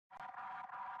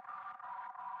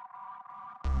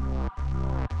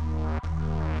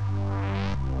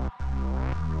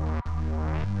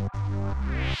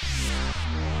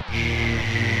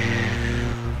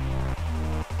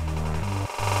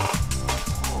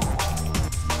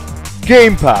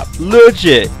Game Pop,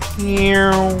 legit.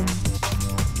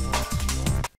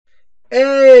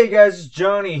 Hey guys, it's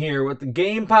Johnny here with the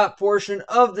Game Pop portion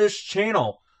of this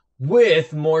channel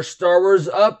with more Star Wars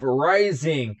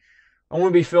Uprising. I'm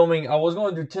going to be filming, I was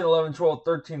going to do 10, 11, 12,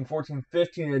 13, 14,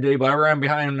 15 today, but I ran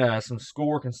behind some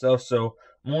schoolwork and stuff, so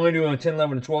I'm only doing 10,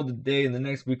 11, and 12 today, and the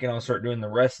next weekend I'll start doing the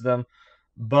rest of them.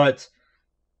 But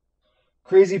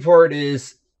crazy part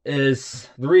is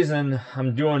the reason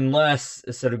I'm doing less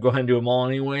instead of going and do them all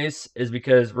anyways is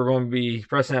because we're going to be,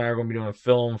 Preston and I are going to be doing a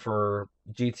film for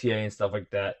GTA and stuff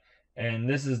like that. And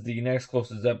this is the next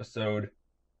closest episode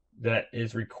that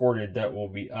is recorded that will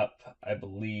be up, I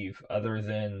believe, other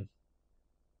than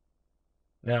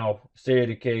now State of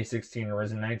Decay 16 and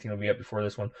Risen 19 will be up before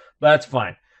this one. But that's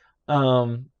fine.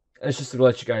 It's just to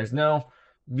let you guys know.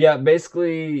 Yeah,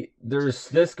 basically there's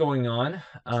this going on.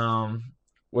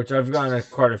 Which I've gotten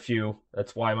quite a few.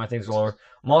 That's why my things are lower.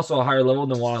 I'm also a higher level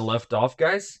than what I left off,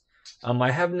 guys. I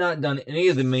have not done any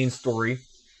of the main story.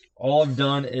 All I've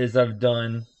done is I've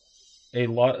done a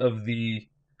lot of the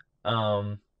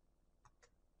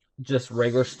just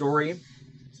regular story,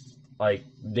 like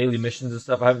daily missions and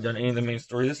stuff. I haven't done any of the main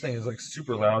story. This thing is like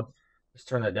super loud. Let's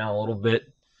turn that down a little bit.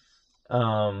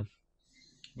 But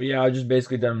yeah, I've just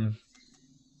basically done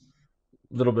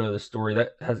a little bit of the story.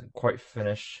 That hasn't quite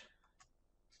finished.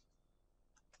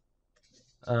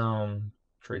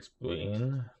 Trade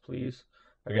spleen, please.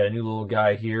 I got a new little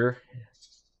guy here.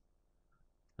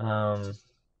 Let's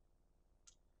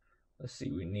see,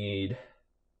 we need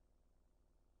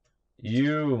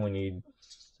you, and we need,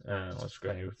 let's go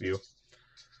ahead with you.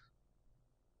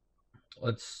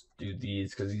 Let's do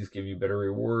these, because these give you better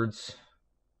rewards.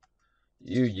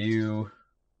 You,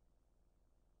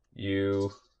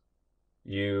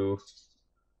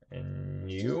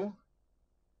 and you.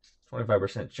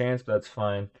 25% chance, but that's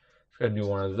fine. Just gotta do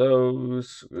one of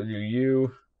those. We'll do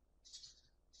you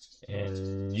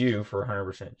and you for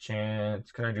 100%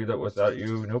 chance. Can I do that without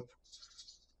you? Nope.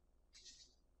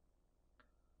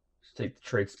 Let's take the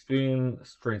trade spoon,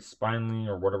 trade spinely,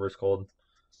 or whatever it's called.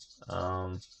 We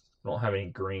don't have any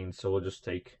green, so we'll just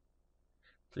take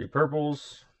 3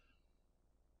 purples.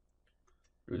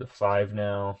 Do the 5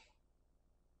 now.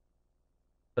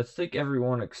 Let's take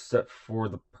everyone except for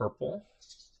the purple.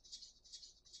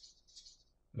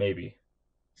 Maybe.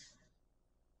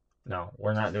 No,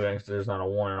 we're not doing it because there's not a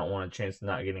 1. I don't want a chance of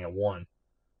not getting a 1.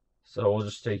 So we'll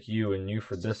just take you and you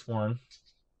for this one.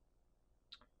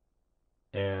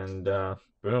 And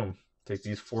boom. Take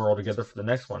these 4 all together for the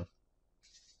next one.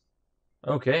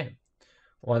 Okay.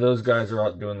 While those guys are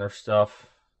out doing their stuff,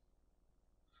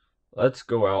 let's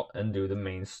go out and do the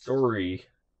main story.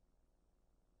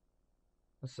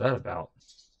 What's that about?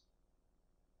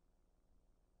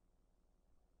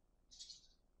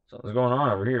 Something's going on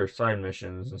over here. Side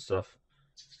missions and stuff.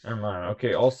 Never mind.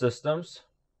 Okay, all systems.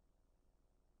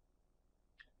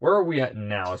 Where are we at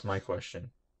now is my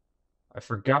question. I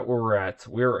forgot where we're at.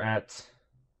 We're at...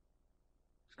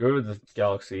 Let's go to the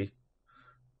galaxy.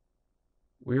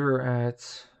 We're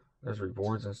at... There's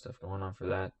rewards and stuff going on for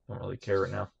that. Don't really care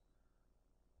right now.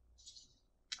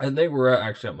 I think we're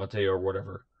actually at Mateo or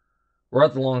whatever. We're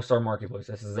at the Long Star Marketplace.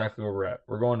 That's exactly where we're at.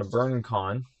 We're going to Burn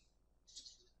Con.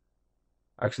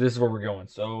 Actually, this is where we're going.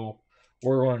 So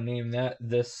we're going to name that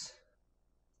the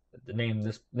name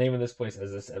of this place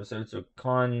as this episode. So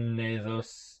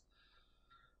Konn-Nevos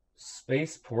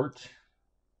Spaceport.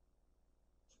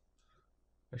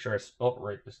 Make sure I spelled it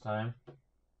right this time.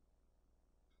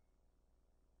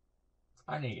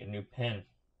 I need a new pen.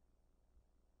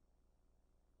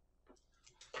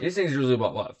 These things are usually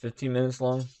about what, 15 minutes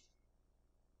long?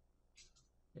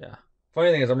 Yeah. Funny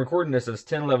thing is, I'm recording this as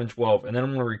 10, 11, 12, and then I'm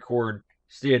going to record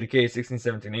State of Decay 16,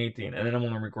 17, 18, and then I'm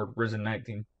going to record Risen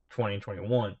 19, 20, and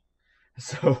 21.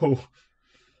 So,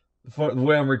 the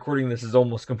way I'm recording this is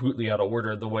almost completely out of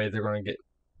order, the way they're going to get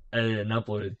edited and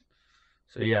uploaded.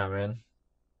 So, yeah, man.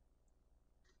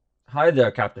 Hi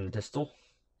there, Captain Distel.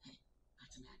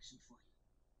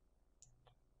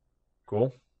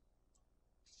 Cool.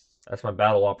 That's my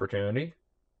battle opportunity.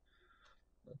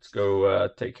 Let's go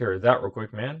take care of that real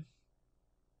quick, man.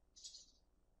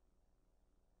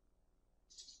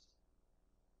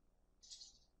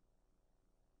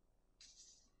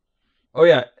 Oh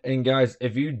yeah, and guys,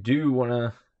 if you do want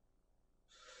to...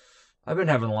 I've been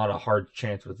having a lot of hard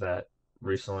chance with that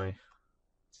recently.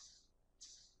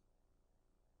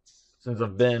 Since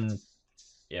I've been...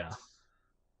 Yeah.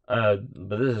 But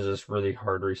this is just really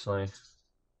hard recently.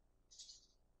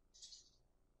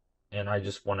 And I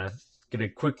just want to get a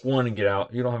quick one and get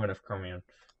out. You don't have enough chromium.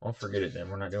 Well, forget it then.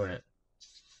 We're not doing it.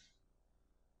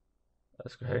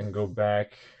 Let's go ahead and go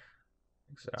back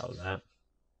Exit out of that.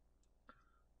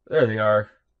 There they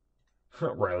are.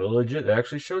 Rather legit. It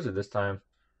actually shows it this time.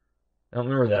 I don't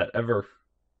remember that ever.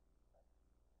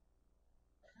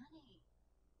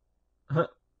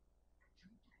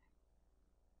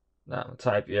 Not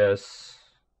type yes.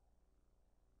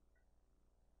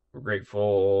 We're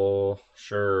grateful.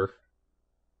 Sure.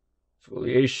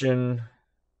 Affiliation.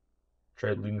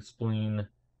 Treadling spleen.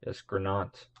 Yes,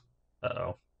 Granat.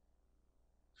 Uh-oh.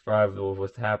 Survival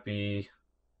with happy.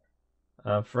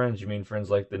 Friends, you mean friends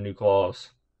like the new claws.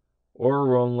 Or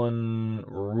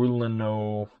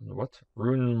Rulano, what?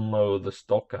 Runlo the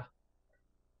Stalker.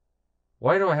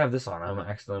 Why do I have this on? I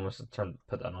accidentally must have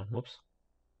put that on. Whoops.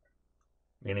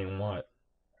 Meaning what?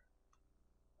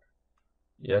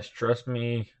 Yes, trust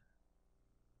me.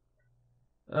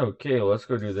 Okay, well, let's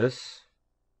go do this.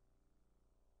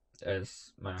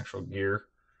 As my actual gear.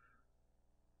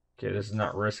 Okay, this is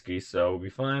not risky, so we'll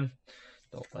be fine.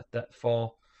 Don't let that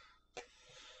fall.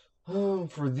 Oh,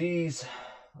 for these,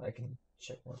 I can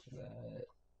check mark that.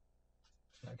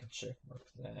 I can check mark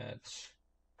that.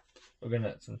 Looking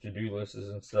at some to-do lists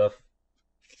and stuff.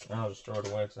 I'll just throw it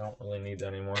away because I don't really need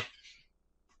that anymore.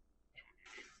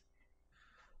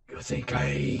 You think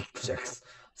I sex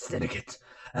syndicate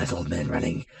as old men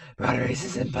running broad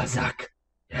races in Bazak?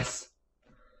 Yes.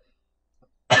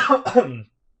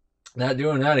 Not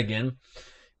doing that again.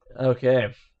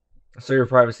 Okay. So your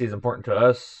privacy is important to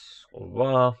us. Blah, blah,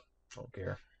 blah. Don't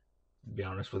care. Be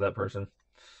honest with that person.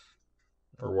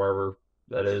 Or wherever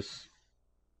that is.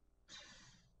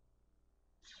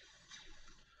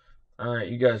 Alright,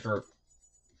 you guys are...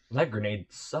 That grenade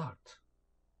sucked.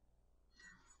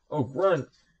 Oh, run!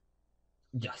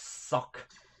 You suck.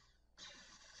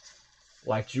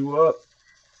 Light you up.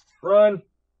 Run!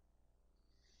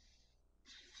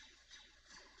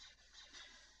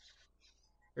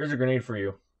 Here's a grenade for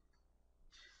you.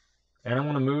 And I'm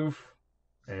going to move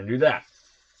and do that.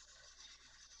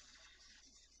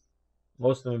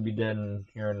 Most of them would be dead in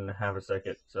here in half a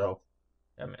second. So,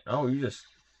 yeah, man. Oh, you just...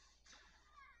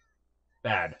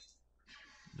 Bad.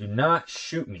 Do not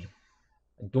shoot me.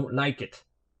 I don't like it.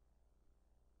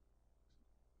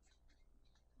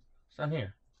 It's down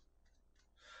here.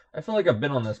 I feel like I've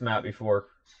been on this map before.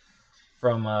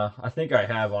 From, I think I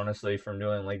have, honestly, from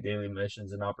doing, like, daily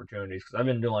missions and opportunities. Because I've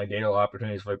been doing, like, daily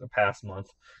opportunities for, like, the past month.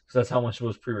 Because that's how much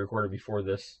was pre-recorded before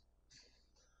this.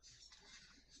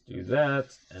 Let's do that.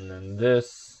 And then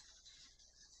this.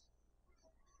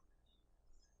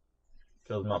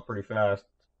 Kills them out pretty fast.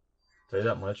 I'll tell you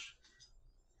that much.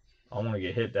 I want to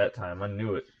get hit that time. I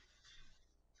knew it.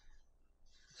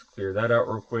 Let's clear that out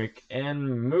real quick.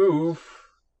 And move.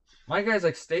 My guy's,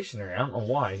 like, stationary. I don't know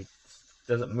why. He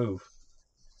doesn't move.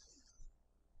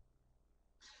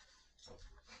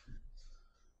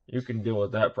 You can deal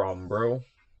with that problem, bro.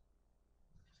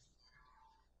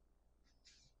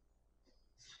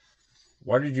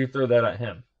 Why did you throw that at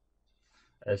him?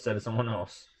 Instead of someone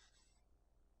else.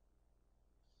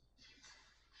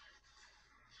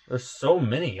 There's so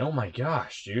many. Oh my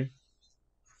gosh, dude.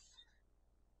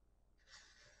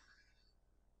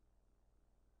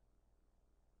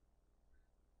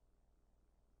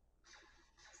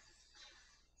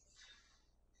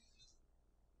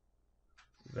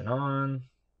 Moving on.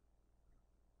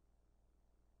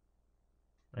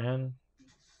 Man.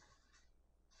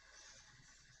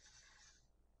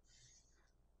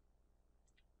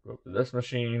 Go up to this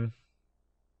machine.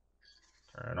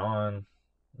 Turn it on.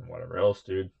 And whatever else,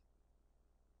 dude.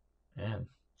 Man.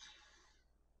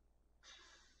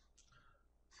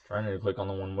 Trying to click on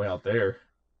the one way out there.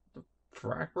 The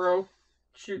frack, bro?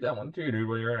 Shoot that one too, dude.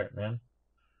 While you're at it, man.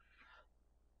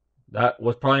 That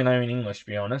was probably not even English, to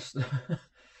be honest.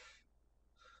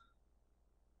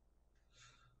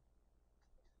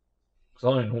 Because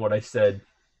I don't even know what I said.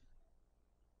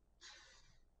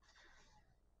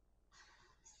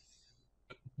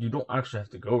 You don't actually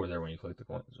have to go over there when you click the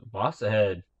coins. Boss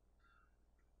ahead.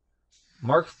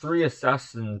 Mark III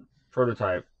Assassin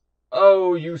Prototype.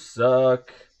 Oh, you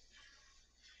suck.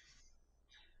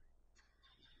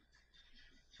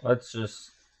 Let's just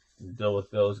deal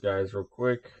with those guys real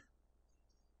quick.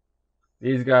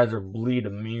 These guys are bleed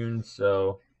immune,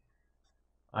 so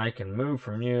I can move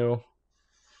from you.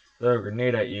 Throw a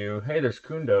grenade at you. Hey, there's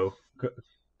Kundu.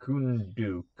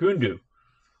 Kundu.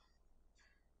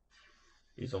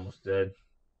 He's almost dead.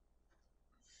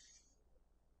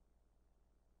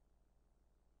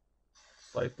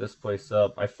 Let's light this place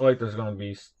up. I feel like there's going to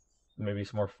be maybe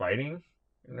some more fighting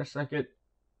in a second.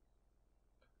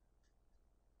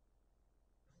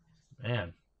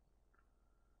 Man.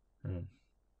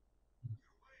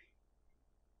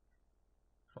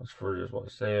 Let's first just want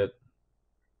to say it.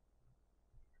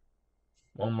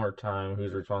 One more time.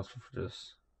 Who's responsible for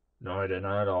this? No idea,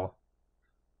 not at all.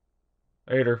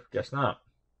 Later. Guess not.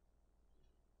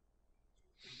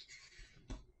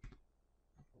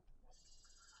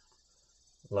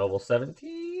 Level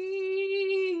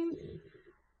 17.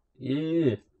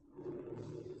 Yeah.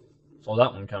 Saw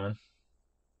that one coming.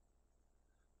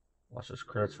 Watch those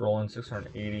credits rolling.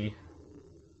 680.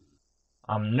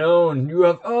 I'm known. You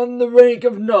have earned the rank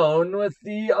of known with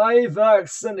the IVAC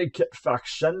Syndicate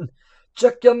faction.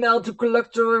 Check your mail to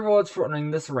collect your rewards for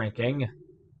earning this ranking.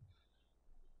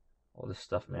 All this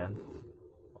stuff, man.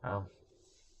 Wow.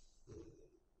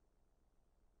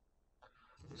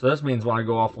 So this means when I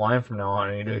go offline from now on,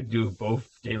 I need to do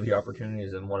both daily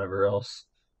opportunities and whatever else.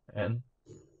 And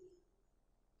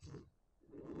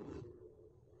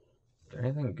is there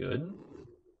anything good?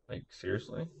 Like,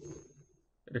 seriously?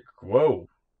 Whoa.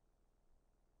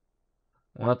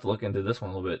 We'll have to look into this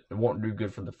one a little bit. It won't do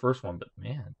good for the first one, but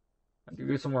man, I'd do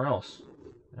good somewhere else.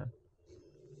 Yeah.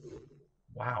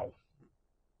 Wow.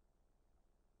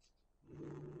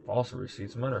 Also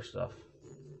received some other stuff.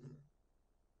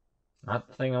 Not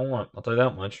the thing I want, I'll tell you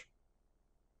that much.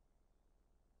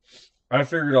 I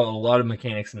figured out a lot of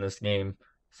mechanics in this game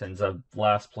since I've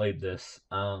last played this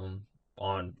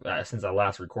since I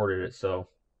last recorded it, so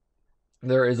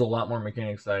there is a lot more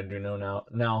mechanics that I do know now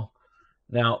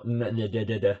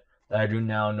that I do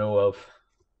now know of.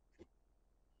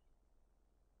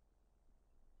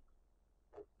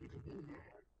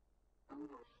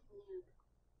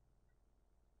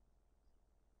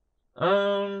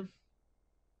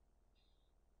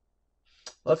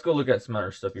 Let's go look at some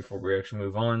other stuff before we actually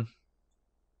move on.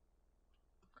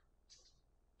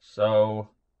 So,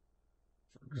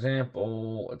 for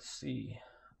example, let's see.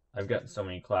 I've gotten so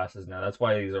many classes now. That's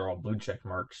why these are all blue check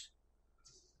marks.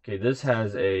 Okay, this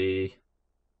has a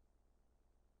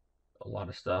lot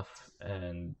of stuff,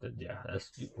 and yeah,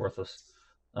 that's worthless.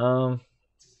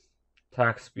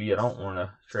 Attack speed. I don't want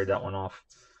to trade that one off.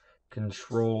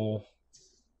 Control.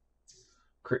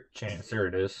 Crit chance. There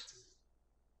it is.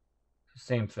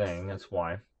 Same thing. That's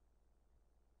why.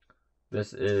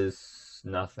 This is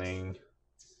nothing.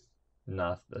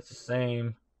 Nothing. That's the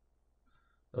same.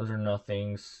 Those are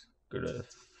nothings. Go to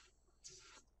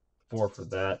 4 for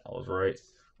that. I was right. Wait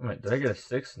a minute, did I get a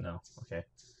 6? No. Okay.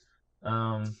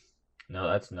 No,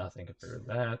 that's nothing compared to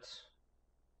that.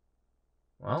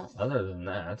 Well, other than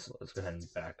that, let's go ahead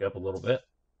and back up a little bit.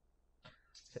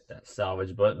 Hit that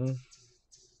salvage button.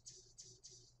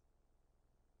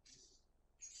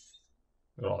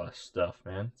 Look at all that stuff,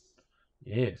 man.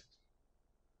 Yeah.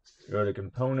 Go to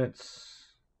components.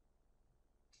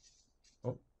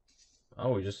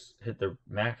 Oh, we just hit the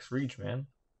max reach, man.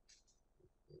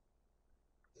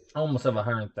 I almost have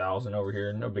 100,000 over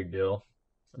here. No big deal.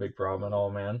 No big problem at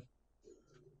all, man.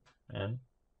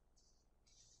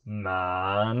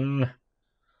 Man.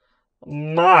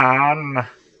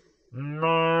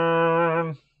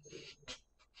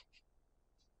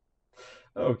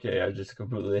 Okay, I just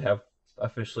completely have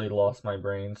officially lost my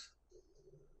brains.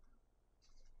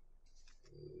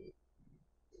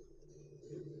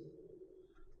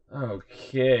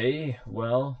 Okay,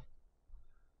 well,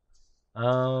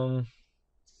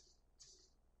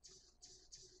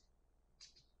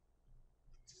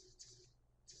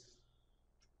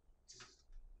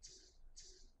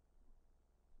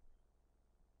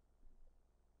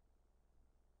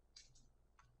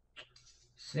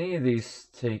 see, these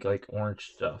take like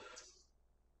orange stuff.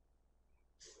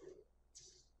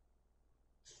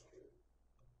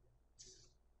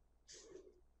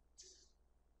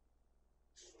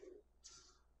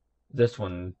 This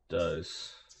one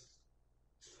does.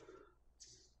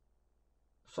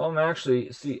 So I'm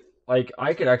actually, see, like,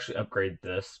 I could actually upgrade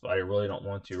this, but I really don't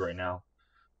want to right now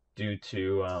due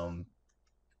to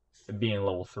it being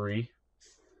level 3.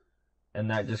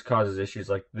 And that just causes issues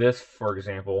like this, for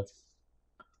example.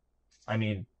 I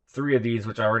need 3 of these,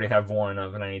 which I already have 1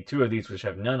 of, and I need 2 of these, which I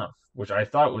have none of. Which I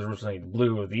thought was originally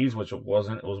blue of these, which it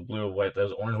wasn't. It was blue of what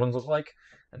those orange ones look like.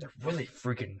 And they're really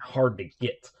freaking hard to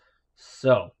get.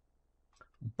 So,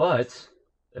 but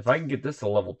if I can get this to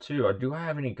level 2, do I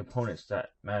have any components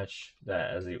that match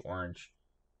that as the orange?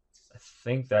 I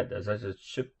think that does. That's a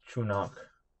chip Chunok.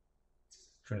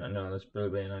 No, that's blue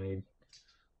band I need.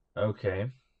 Okay.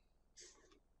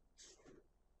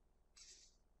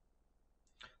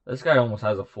 This guy almost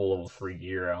has a full level 3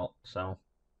 gear out, so.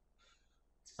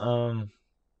 I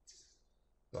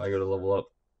go to level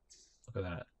up. Look at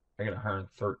that. I get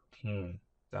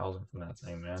 113,000 from that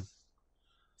thing, man.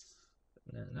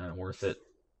 Not worth it.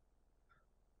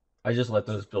 I just let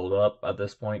those build up at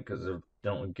this point because they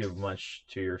don't give much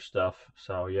to your stuff.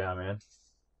 So, yeah, man.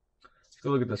 Let's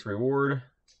go look at this reward.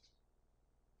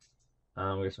 We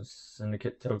got some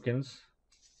syndicate tokens,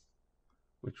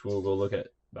 which we'll go look at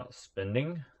about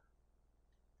spending.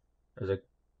 There's a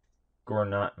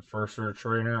Gornot Enforcer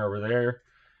trainer over there.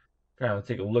 Kind of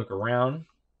take a look around.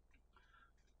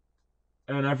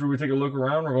 And after we take a look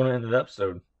around, we're going to end the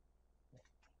episode.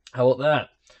 How about that?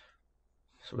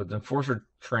 So the Enforcer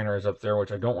trainer is up there,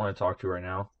 which I don't want to talk to right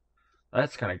now.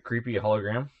 That's kind of creepy, a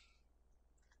hologram.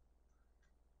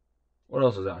 What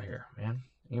else is out here, man?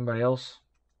 Anybody else?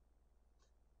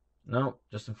 No,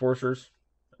 just Enforcers.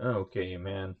 Okay,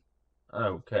 man.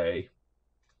 Okay.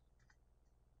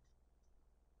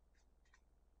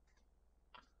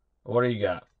 What do you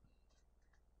got?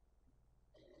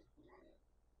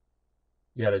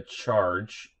 You got a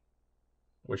charge,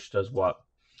 which does what?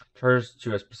 Charges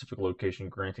to a specific location,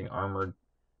 granting armored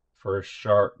for a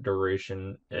short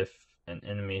duration if an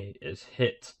enemy is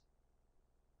hit.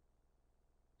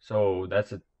 So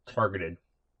that's a targeted.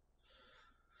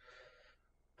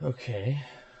 Okay.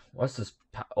 What's this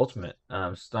ultimate?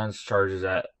 Stuns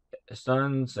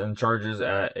and charges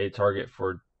at a target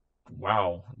for,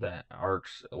 wow, that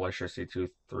arcs electricity to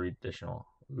 3 additional.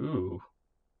 Ooh.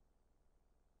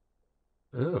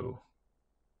 Ooh.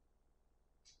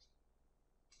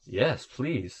 Yes,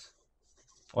 please.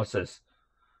 What's this?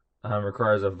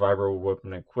 Requires a vibro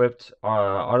weapon equipped.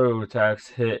 Auto attacks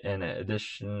hit an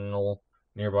additional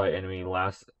nearby enemy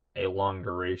lasts a long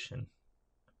duration.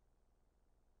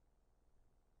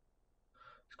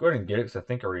 Let's go ahead and get it because I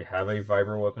think I already have a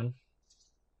vibro weapon.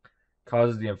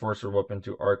 Causes the enforcer weapon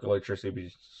to arc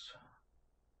electricity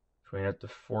between up to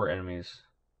 4 enemies.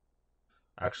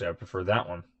 Actually, I prefer that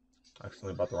one. I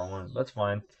accidentally bought the wrong one. That's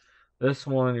fine. This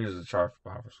one uses a charge for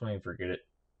powerful swing. Forget it.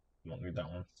 Won't need that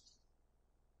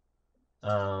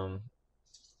one.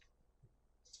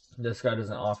 This guy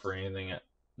doesn't offer anything at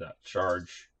that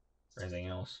charge or anything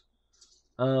else.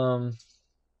 So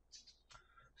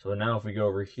now if we go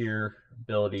over here,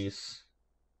 abilities,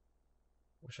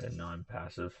 which I know I'm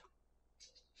passive.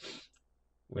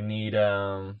 We need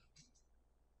oh.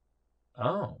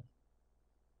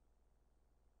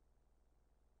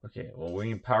 Okay, well we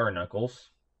need power knuckles.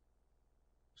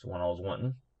 That's the one I was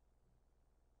wanting.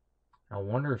 I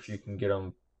wonder if you can get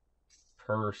them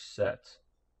per set.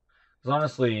 Because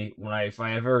honestly, if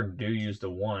I ever do use the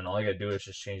one, all I gotta do is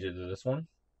just change it to this one.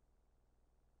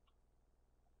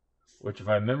 Which, if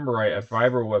I remember right, a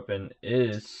vibro weapon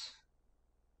is...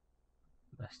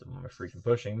 Messed up on my freaking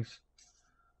pushings.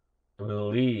 I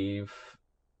believe...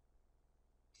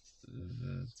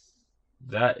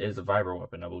 that is a vibro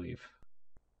weapon, I believe.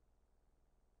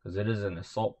 Because it is an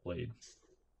assault blade.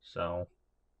 So...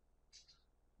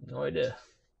 no idea.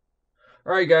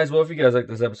 Alright guys, well if you guys like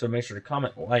this episode, make sure to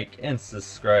comment, like, and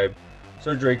subscribe.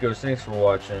 So Dracos, thanks for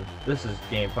watching. This is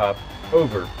Game Pop,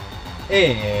 over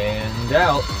and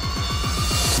out.